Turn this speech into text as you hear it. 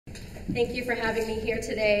Thank you for having me here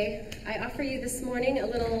today. I offer you this morning a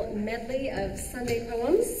little medley of Sunday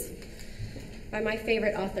poems by my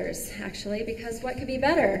favorite authors, actually, because what could be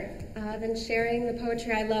better than sharing the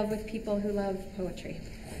poetry I love with people who love poetry?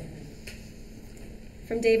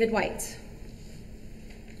 From David Whyte.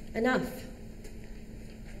 Enough.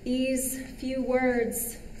 These few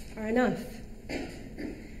words are enough.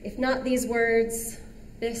 If not these words,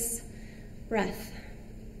 this breath.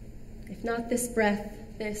 If not this breath,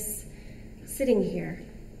 this sitting here,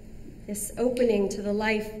 this opening to the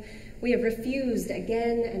life we have refused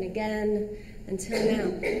again and again until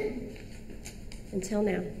now. Until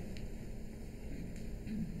now.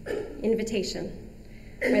 Invitation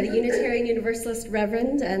by the Unitarian Universalist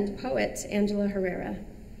Reverend and poet Angela Herrera.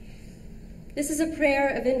 This is a prayer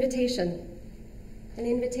of invitation, an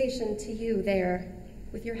invitation to you there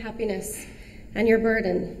with your happiness and your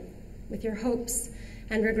burden, with your hopes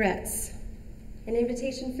and regrets. An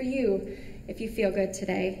invitation for you if you feel good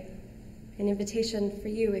today. An invitation for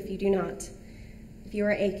you if you do not. If you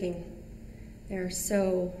are aching, there are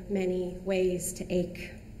so many ways to ache.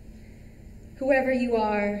 Whoever you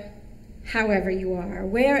are, however you are,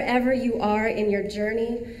 wherever you are in your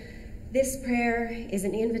journey, this prayer is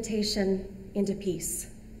an invitation into peace.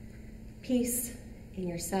 Peace in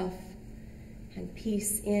yourself, and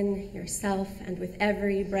peace in yourself, and with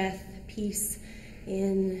every breath, peace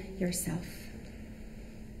in yourself.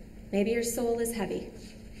 Maybe your soul is heavy.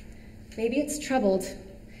 Maybe it's troubled,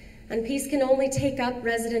 and peace can only take up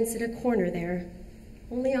residence in a corner there,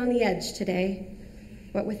 only on the edge today.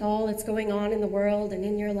 What with all that's going on in the world and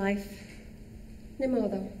in your life, ni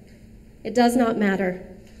modo. It does not matter.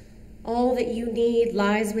 All that you need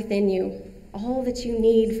lies within you, all that you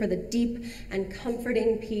need for the deep and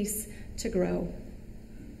comforting peace to grow.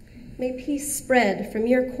 May peace spread from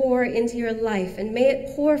your core into your life, and may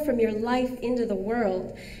it pour from your life into the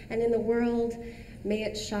world, and in the world, may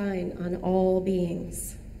it shine on all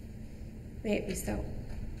beings. May it be so.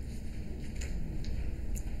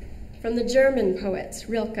 From the German poet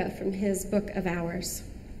Rilke, from his Book of Hours.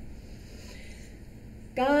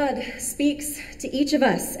 God speaks to each of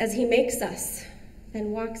us as he makes us, then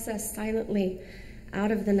walks us silently out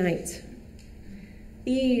of the night.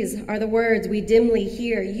 These are the words we dimly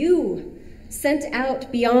hear. You, sent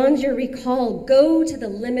out beyond your recall, go to the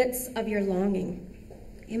limits of your longing.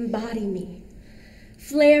 Embody me.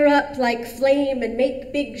 Flare up like flame and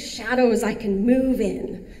make big shadows I can move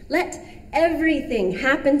in. Let everything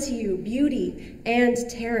happen to you, beauty and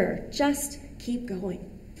terror. Just keep going.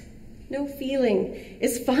 No feeling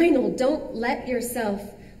is final. Don't let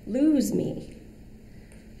yourself lose me.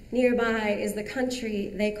 Nearby is the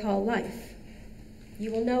country they call life.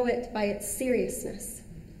 You will know it by its seriousness.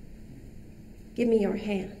 Give me your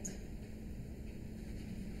hand.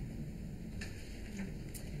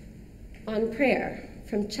 On prayer,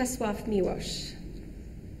 from Czesław Miłosz.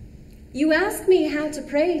 You ask me how to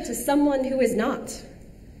pray to someone who is not.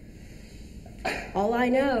 All I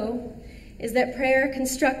know is that prayer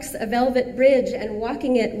constructs a velvet bridge, and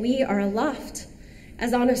walking it we are aloft,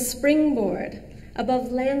 as on a springboard,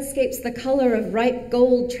 above landscapes the color of ripe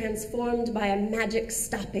gold transformed by a magic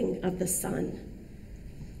stopping of the sun.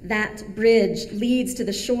 That bridge leads to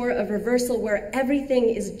the shore of reversal where everything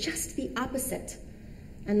is just the opposite,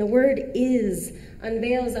 and the word is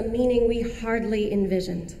unveils a meaning we hardly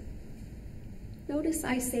envisioned. Notice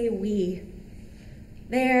I say we.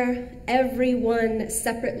 There, everyone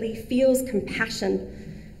separately feels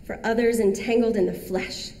compassion for others entangled in the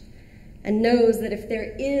flesh, and knows that if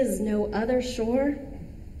there is no other shore,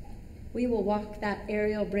 we will walk that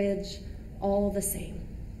aerial bridge all the same.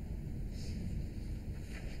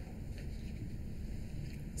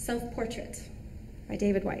 Self-Portrait by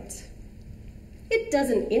David Whyte. It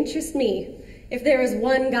doesn't interest me if there is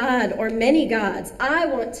one God or many gods. I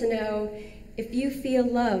want to know if you feel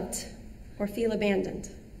loved or feel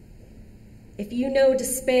abandoned, if you know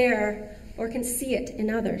despair or can see it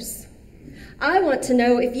in others. I want to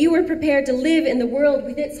know if you are prepared to live in the world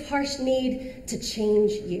with its harsh need to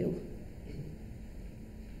change you.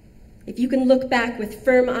 If you can look back with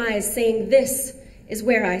firm eyes saying, this is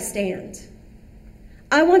where I stand.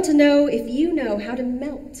 I want to know if you know how to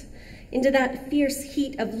melt into that fierce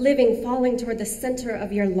heat of living falling toward the center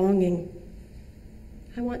of your longing.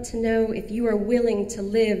 I want to know if you are willing to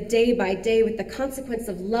live day by day with the consequence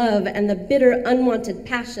of love and the bitter, unwanted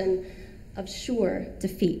passion of sure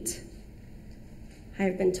defeat. I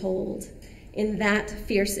have been told, in that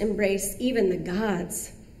fierce embrace, even the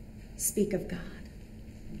gods speak of God.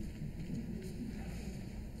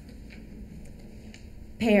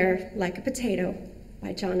 Pear Like a Potato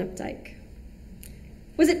by John Updike.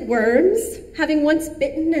 Was it worms, having once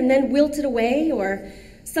bitten and then wilted away, or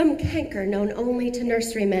some canker known only to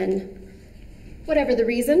nurserymen? Whatever the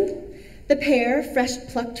reason, the pear, fresh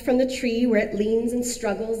plucked from the tree where it leans and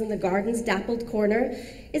struggles in the garden's dappled corner,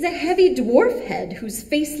 is a heavy dwarf head whose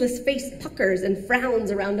faceless face puckers and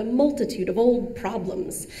frowns around a multitude of old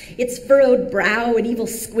problems, its furrowed brow and evil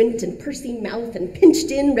squint and pursy mouth and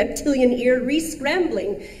pinched-in reptilian ear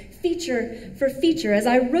re-scrambling feature for feature as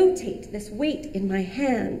I rotate this weight in my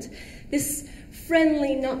hand, this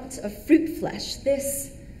friendly knot of fruit flesh,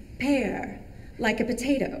 this pear like a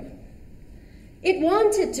potato. It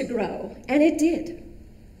wanted to grow, and it did.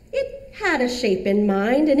 It had a shape in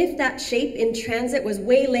mind, and if that shape in transit was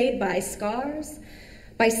waylaid by scars,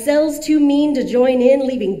 by cells too mean to join in,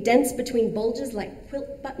 leaving dents between bulges like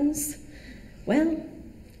quilt buttons, well,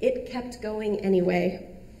 it kept going anyway.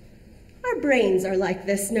 Our brains are like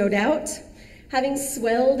this, no doubt, having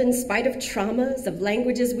swelled in spite of traumas, of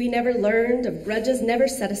languages we never learned, of grudges never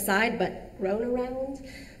set aside but grown around,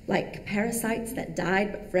 like parasites that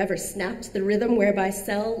died but forever snapped the rhythm whereby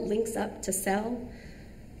cell links up to cell.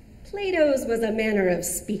 Plato's was a manner of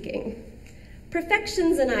speaking.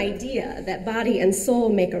 Perfection's an idea that body and soul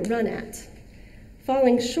make a run at.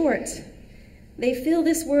 Falling short, they fill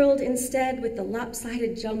this world instead with the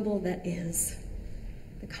lopsided jumble that is.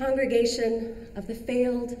 The congregation of the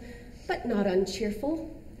failed, but not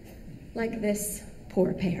uncheerful, like this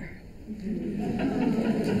poor pear.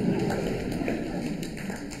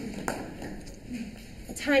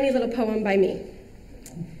 A tiny little poem by me.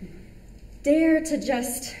 Dare to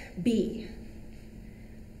just be.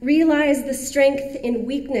 Realize the strength in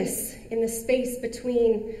weakness in the space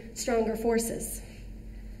between stronger forces.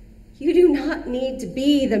 You do not need to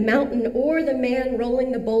be the mountain or the man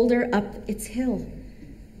rolling the boulder up its hill.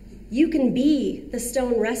 You can be the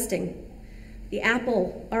stone resting, the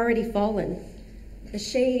apple already fallen, the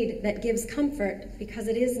shade that gives comfort because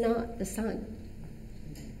it is not the sun.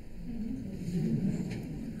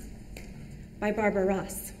 By Barbara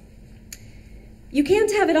Ross. You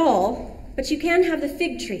can't have it all, but you can have the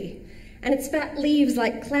fig tree and its fat leaves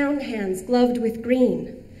like clown hands gloved with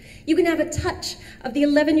green. You can have a touch of the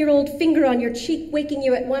 11-year-old finger on your cheek waking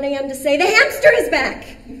you at 1 a.m. to say, the hamster is back!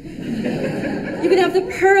 You can have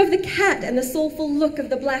the purr of the cat and the soulful look of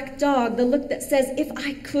the black dog, the look that says, if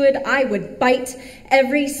I could, I would bite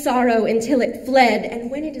every sorrow until it fled. And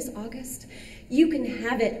when it is August, you can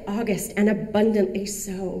have it August and abundantly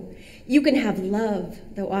so. You can have love,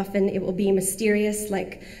 though often it will be mysterious,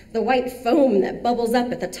 like the white foam that bubbles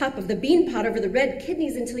up at the top of the bean pot over the red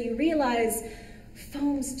kidneys until you realize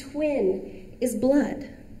foam's twin is blood.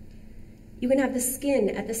 You can have the skin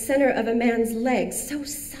at the center of a man's leg, so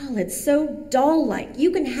solid, so doll-like. You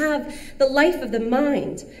can have the life of the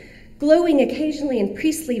mind, glowing occasionally in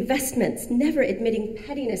priestly vestments, never admitting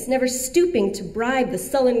pettiness, never stooping to bribe the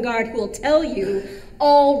sullen guard who will tell you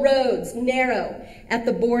all roads narrow at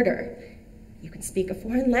the border. You can speak a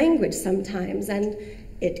foreign language sometimes, and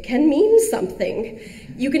it can mean something.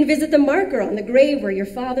 You can visit the marker on the grave where your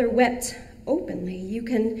father wept openly. You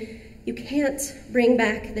can't bring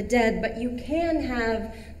back the dead, but you can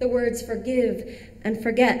have the words forgive and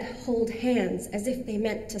forget hold hands as if they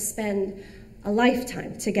meant to spend a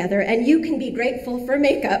lifetime together. And you can be grateful for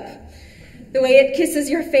makeup, the way it kisses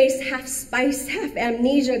your face, half spice, half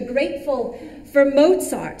amnesia, grateful for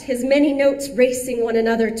Mozart, his many notes racing one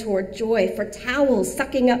another toward joy, for towels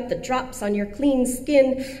sucking up the drops on your clean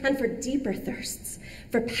skin, and for deeper thirsts,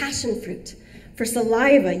 for passion fruit, for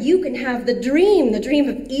saliva. You can have the dream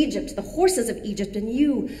of Egypt, the horses of Egypt, and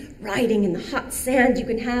you riding in the hot sand. You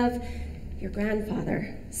can have your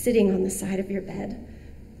grandfather sitting on the side of your bed,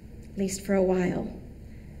 at least for a while.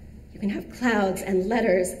 You can have clouds and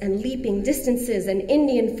letters and leaping distances and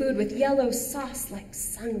Indian food with yellow sauce like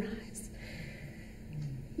sunrise.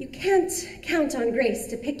 You can't count on grace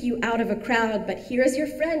to pick you out of a crowd, but here is your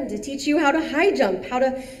friend to teach you how to high jump, how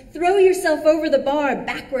to throw yourself over the bar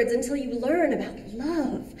backwards until you learn about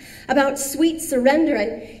love, about sweet surrender.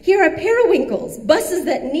 And here are periwinkles, buses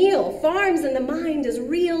that kneel, farms and the mind as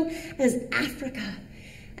real as Africa.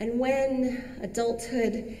 And when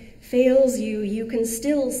adulthood fails you, you can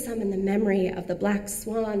still summon the memory of the black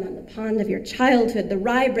swan on the pond of your childhood, the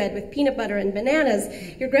rye bread with peanut butter and bananas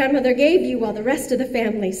your grandmother gave you while the rest of the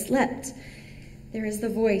family slept. There is the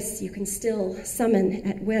voice you can still summon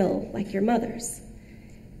at will, like your mother's.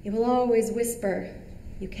 It will always whisper,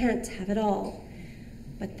 you can't have it all,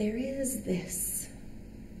 but there is this.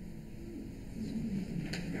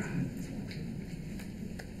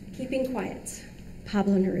 Keeping quiet,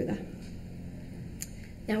 Pablo Neruda.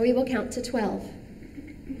 Now we will count to 12,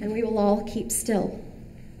 and we will all keep still.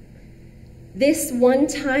 This one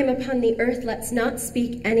time upon the earth, let's not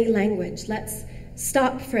speak any language. Let's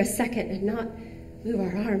stop for a second and not move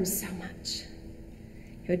our arms so much.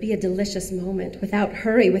 It would be a delicious moment. Without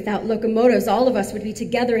hurry, without locomotives, all of us would be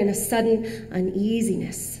together in a sudden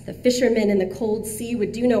uneasiness. The fisherman in the cold sea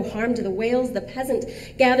would do no harm to the whales. The peasant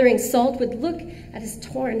gathering salt would look at his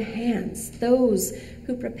torn hands. Those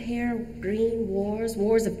who prepare green wars,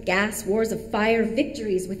 wars of gas, wars of fire,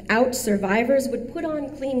 victories without survivors, would put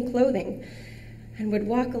on clean clothing and would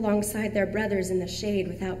walk alongside their brothers in the shade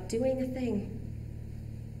without doing a thing.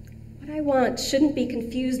 What I want shouldn't be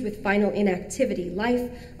confused with final inactivity.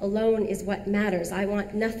 Life alone is what matters. I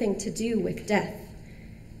want nothing to do with death.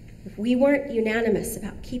 If we weren't unanimous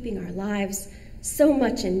about keeping our lives so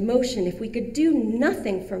much in motion, if we could do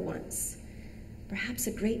nothing for once, perhaps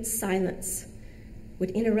a great silence would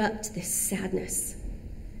interrupt this sadness,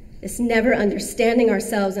 this never understanding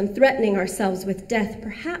ourselves and threatening ourselves with death.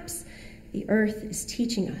 Perhaps the earth is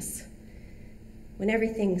teaching us when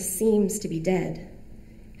everything seems to be dead,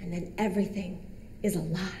 and then everything is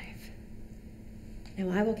alive. Now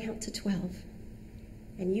I will count to 12,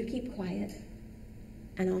 and you keep quiet,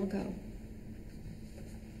 and I'll go.